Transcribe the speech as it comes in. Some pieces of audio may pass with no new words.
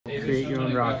create your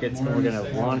own rockets, and we're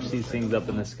gonna launch these things up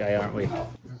in the sky, aren't we?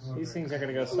 These things are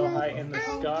gonna go so high in the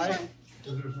sky,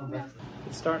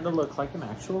 it's starting to look like an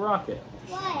actual rocket.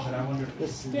 What? The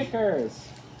stickers!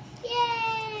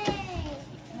 Yay!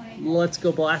 Let's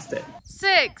go blast it.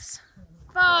 6,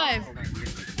 5.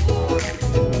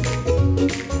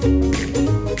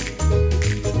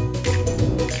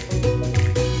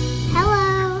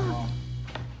 Hello.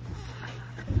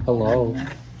 Hello.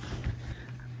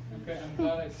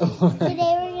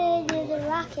 Today we're gonna do the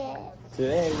rocket.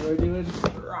 Today we're doing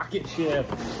rocket ship.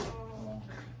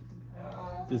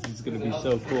 This is gonna be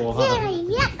so cool, huh?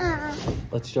 Yeah.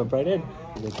 Let's jump right in.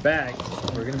 We're back.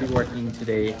 We're gonna be working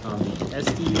today on the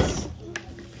Estes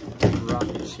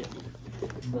rocket ship.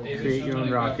 Create your own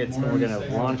rockets, and we're gonna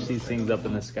launch these things up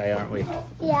in the sky, aren't we?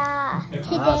 Yeah.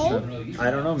 Today? Awesome.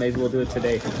 I don't know, maybe we'll do it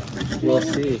today. We'll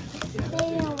see.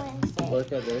 Maybe on Wednesday.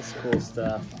 Look at this cool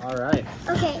stuff. All right.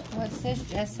 Okay. What's this?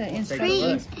 Just an Take a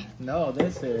instrument? look. No,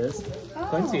 this is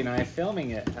Quincy and I filming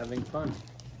it, having fun.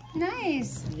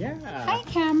 Nice. Yeah. Hi,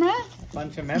 camera.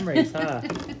 Bunch of memories, huh?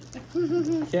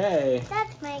 Okay.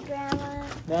 That's my grandma.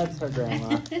 That's her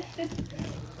grandma.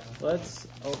 Let's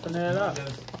open it up.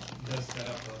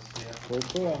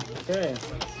 Cool. Okay.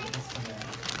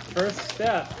 First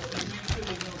step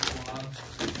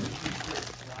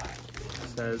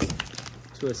says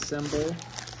to assemble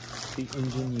the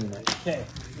engine unit. Okay.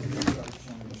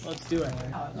 Let's do it.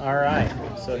 All right.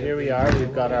 So here we are.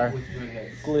 We've got our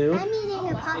glue. I'm eating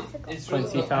a popsicle.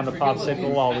 Quincy found a popsicle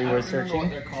while we were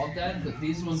searching.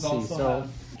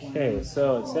 Okay,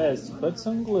 so it says to put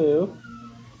some glue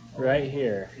right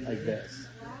here, like this.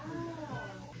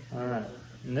 All right,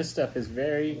 and this stuff is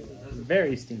very,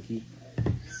 very stinky.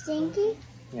 Stinky?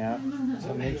 Yeah,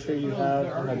 so make sure you have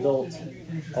an adult.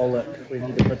 Oh look, we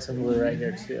need to put some glue right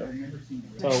here too.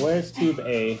 So where's tube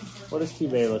A? What does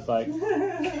tube A look like? Does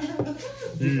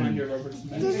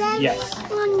Yes.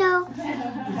 anyone know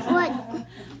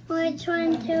which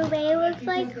one tube A looks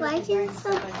like? Like and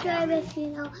subscribe if you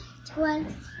know which one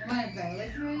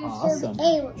Awesome. tube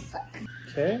A looks like.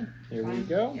 Okay, here we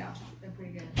go.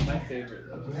 My favorite.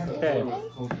 Okay,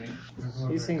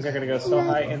 these things are gonna go so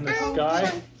high in the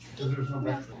sky.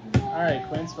 All right,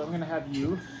 Quinn, so I'm gonna have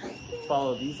you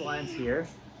follow these lines here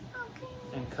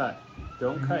and cut.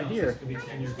 Don't cut here,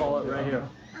 just follow it right here.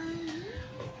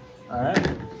 All right,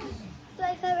 Do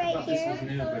I cut right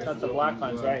here? cut the black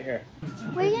lines right here.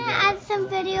 We're gonna add some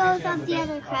videos of the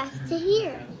other crafts to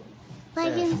here.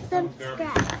 Like and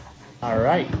subscribe. All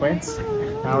right, Quince,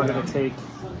 now we're gonna take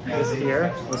this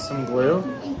here with some glue.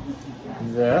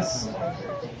 This,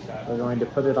 we're going to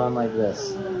put it on like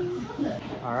this.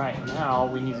 All right, now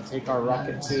we need to take our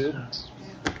rocket tube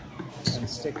and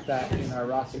stick that in our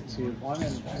rocket tube 1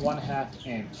 1/2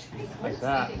 inch, like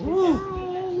that.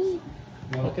 Woo!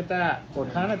 Look at that. We're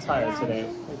kind of tired today.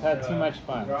 We've had too much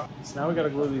fun. So now we gotta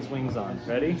glue these wings on.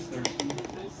 Ready?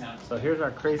 So here's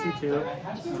our crazy tube.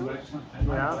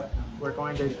 Yeah, we're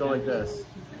going to go like this.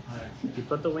 You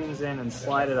put the wings in and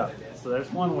slide it up. So there's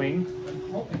one wing.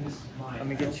 Let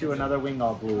me get you another wing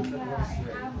all glued.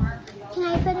 Can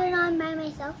I put it on by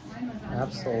myself?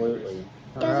 Absolutely.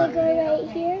 All Does it go right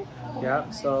here? Yeah,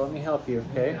 so let me help you,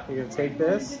 okay? You're gonna take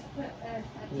this,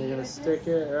 you're gonna stick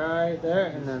it right there,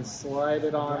 and then slide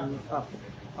it on up.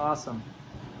 Awesome.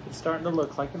 It's starting to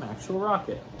look like an actual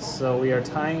rocket. So we are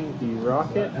tying the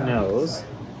rocket nose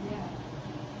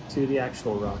to the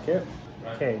actual rocket.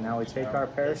 Okay, now we take our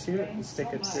parachute and stick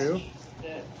it through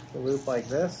the loop like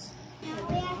this.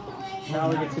 Now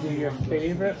we get to do your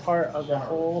favorite part of the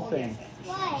whole thing.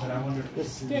 What? The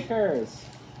stickers.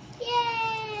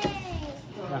 Yay!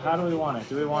 Now how do we want it?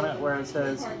 Do we want it where it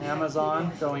says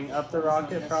Amazon going up the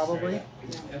rocket probably?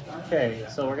 Okay,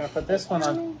 so we're gonna put this one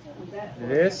on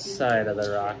this side of the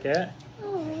rocket.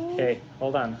 Okay,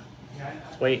 hold on.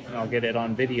 Wait, and I'll get it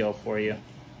on video for you.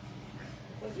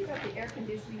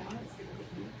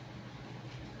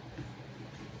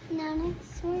 Now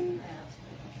next one.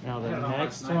 Now the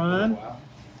next one.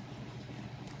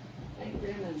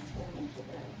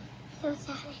 So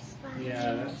satisfying.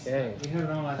 Yeah, okay.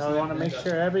 Now we want to make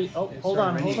sure hold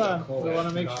on. We want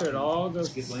to make sure it all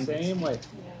goes the same way.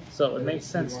 So it would make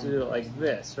sense to do it like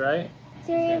this, right?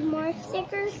 There are more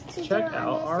stickers to Check do on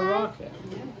out this our side. rocket.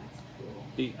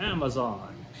 The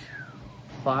Amazon.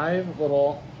 5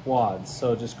 little wads.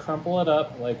 So just crumple it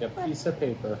up like a piece of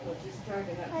paper.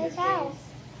 Like how?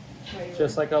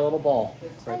 Just like a little ball.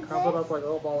 So Like crumple it this? up like a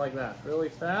little ball like that. Really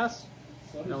fast.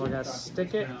 Then we're going to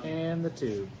stick it in the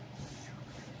tube.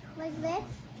 Like this?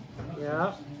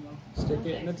 Yeah. Stick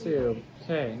it in the tube.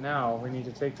 Okay, now we need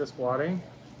to take this wadding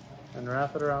and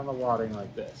wrap it around the wadding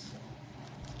like this.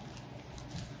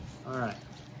 All right.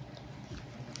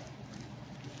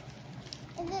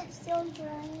 Is it still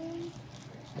drying?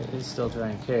 It is still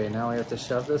drying. Okay, now we have to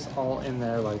shove this all in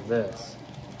there like this.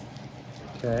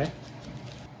 Okay.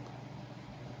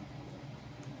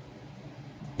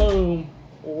 Boom!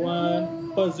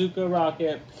 One bazooka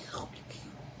rocket.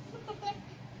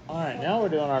 All right, now we're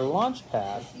doing our launch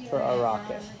pad for our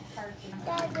rocket.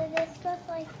 Dad, does this go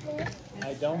like this?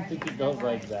 I don't think it goes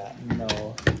like that.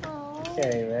 No. Oh.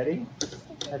 Okay, ready?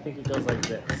 I think it goes like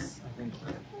this. I think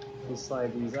we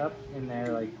slide these up in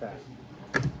there like that.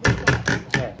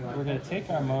 Okay, we're gonna take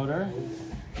our motor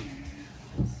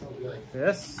like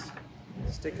this,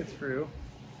 stick it through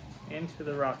into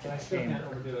the rocket chamber.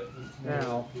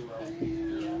 Now,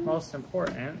 most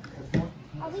important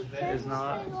is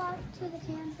not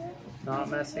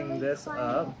messing this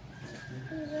up.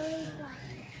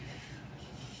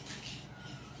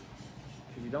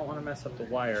 You don't want to mess up the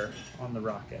wire on the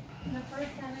rocket. So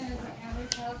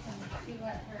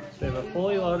we have a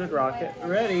fully loaded rocket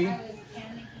ready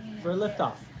for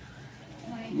liftoff.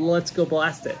 Let's go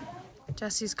blast it.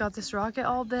 Jesse's got this rocket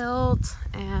all built,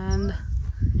 and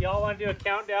y'all want to do a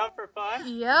countdown for fun?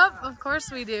 yep, of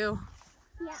course we do.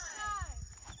 Yeah.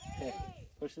 Okay,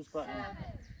 push this button.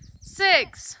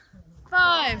 6,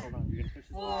 5, Hold on, you're gonna push this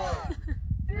 4,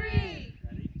 3,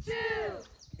 2.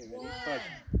 Okay, ready?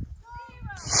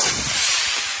 Push.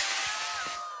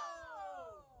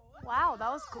 Wow,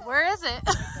 that was cool. Where is it?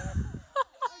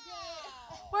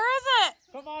 Where is it?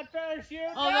 Come on, parachute!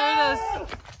 Oh, there it is.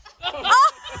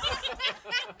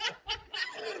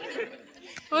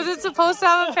 Was it supposed to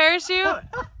have a parachute?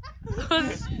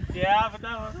 Yeah, but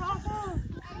that was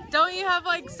awesome. Don't you have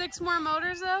like 6 more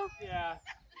motors though? Yeah.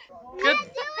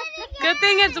 Good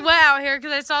thing it's wet out here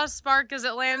because I saw a spark as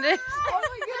it landed.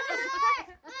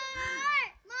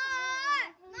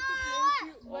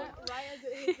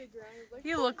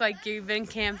 You look like you've been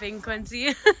camping,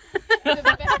 Quincy.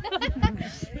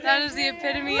 That is the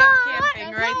epitome of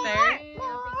camping right there.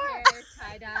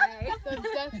 The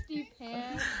dusty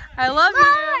pants. I love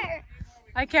you.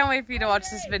 I can't wait for you to watch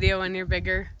this video when you're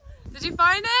bigger. Did you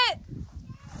find it?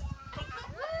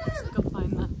 Let's go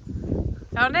find that.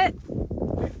 Found it?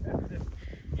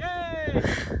 Yay!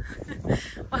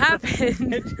 What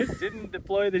happened? It just didn't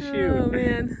deploy the chute. Oh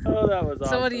man. Oh, that was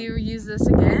awesome. So what, do you use this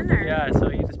again? Or? Yeah, so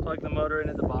you just plug the motor in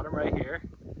at the bottom right here.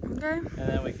 Okay. And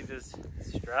then we can just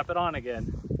strap it on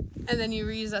again. And then you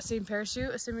reuse that same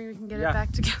parachute, assuming we can get Yeah. it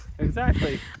back together.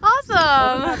 Exactly.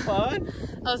 Awesome! Wasn't that fun?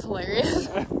 That was hilarious.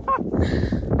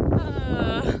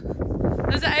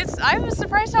 I was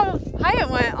surprised how high it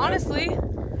went, honestly.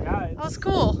 Yeah, That was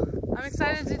cool. I'm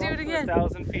excited to do it again.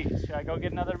 1,000 feet. Should I go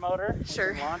get another motor?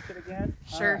 Sure. And launch it again?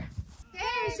 Sure.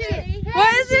 Parachute.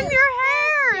 What is in your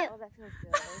hair? Oh, that feels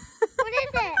good. What is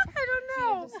it? I don't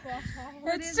know.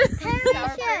 It's just,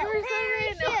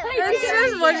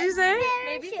 what'd you say?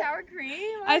 Maybe sour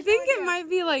cream. I think it might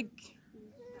be like,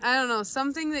 I don't know,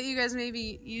 something that you guys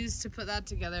maybe used to put that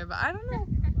together, but I don't know.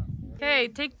 Okay,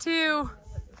 take 2.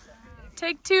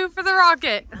 Take 2 for the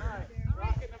rocket.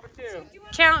 Rocket number 2.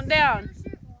 Count down.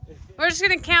 We're just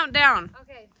gonna count down.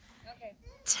 Okay.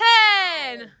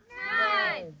 10.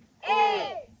 9,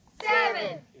 8,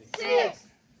 7, 6,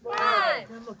 5,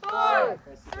 4,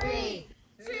 3,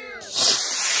 2.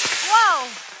 Whoa!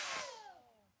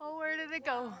 Oh, where did it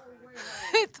go?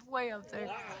 It's way up there.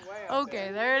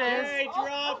 Okay, there it is. Hey,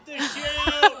 drop the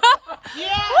chute!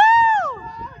 Yeah! Woo!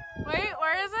 Wait,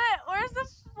 where is it? Where's the,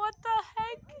 what the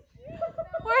heck?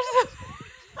 Where's the,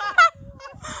 oh,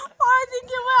 I think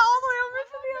it went all the way over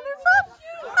to the other side.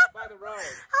 By the road.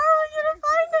 How are we gonna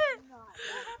find it?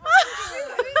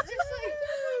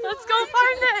 Let's go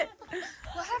find it.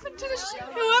 What happened to the chute?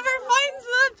 Whoever finds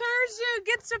the parachute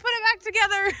gets to put it back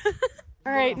together.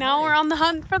 All right, now we're on the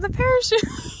hunt for the parachute.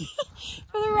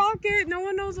 For the rocket. No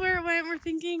one knows where it went. We're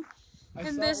thinking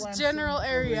in this general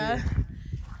area.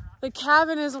 The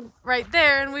cabin is right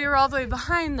there, and we were all the way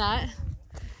behind that.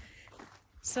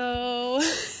 So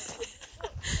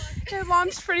it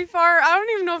launched pretty far. I don't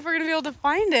even know if we're gonna be able to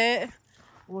find it.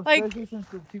 Well, Like, especially since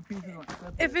the 2 pieces are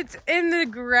separate. if it's in the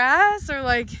grass or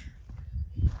like,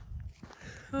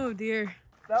 oh dear.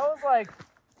 That was like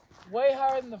way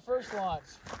higher than the first launch.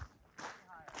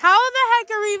 How the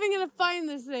heck are we even gonna find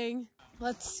this thing?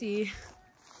 Let's see.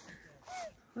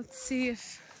 Let's see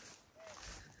if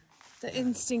the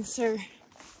instincts are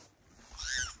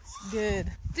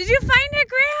good. Did you find it,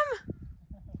 Graham?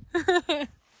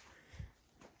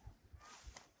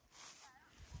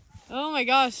 Oh my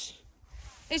gosh.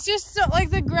 It's just so, like,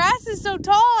 the grass is so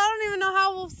tall, I don't even know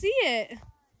how we'll see it.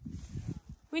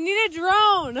 We need a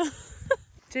drone.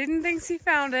 Jaden thinks he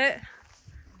found it.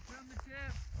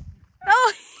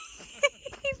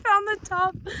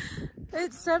 top.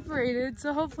 It's separated,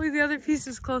 so hopefully the other piece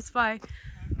is close by.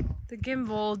 The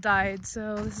gimbal died,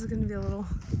 so this is gonna be a little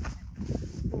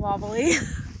wobbly.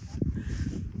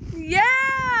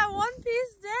 Yeah, one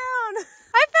piece down.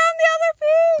 I found the other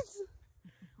piece.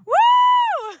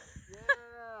 Woo!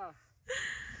 Yeah.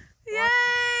 Yay!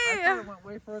 I thought it went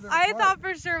way further I apart. thought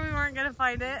for sure we weren't gonna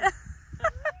find it.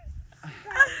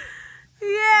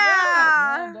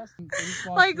 Yeah!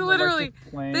 Like literally,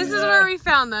 this is where we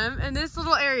found them, in this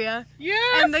little area.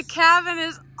 Yes! And the cabin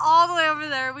is all the way over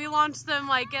there. We launched them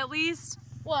like at least,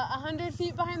 what, 100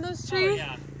 feet behind those trees? Oh,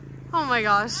 yeah. Oh my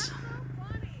gosh.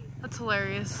 That's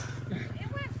hilarious.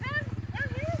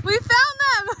 We found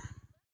them!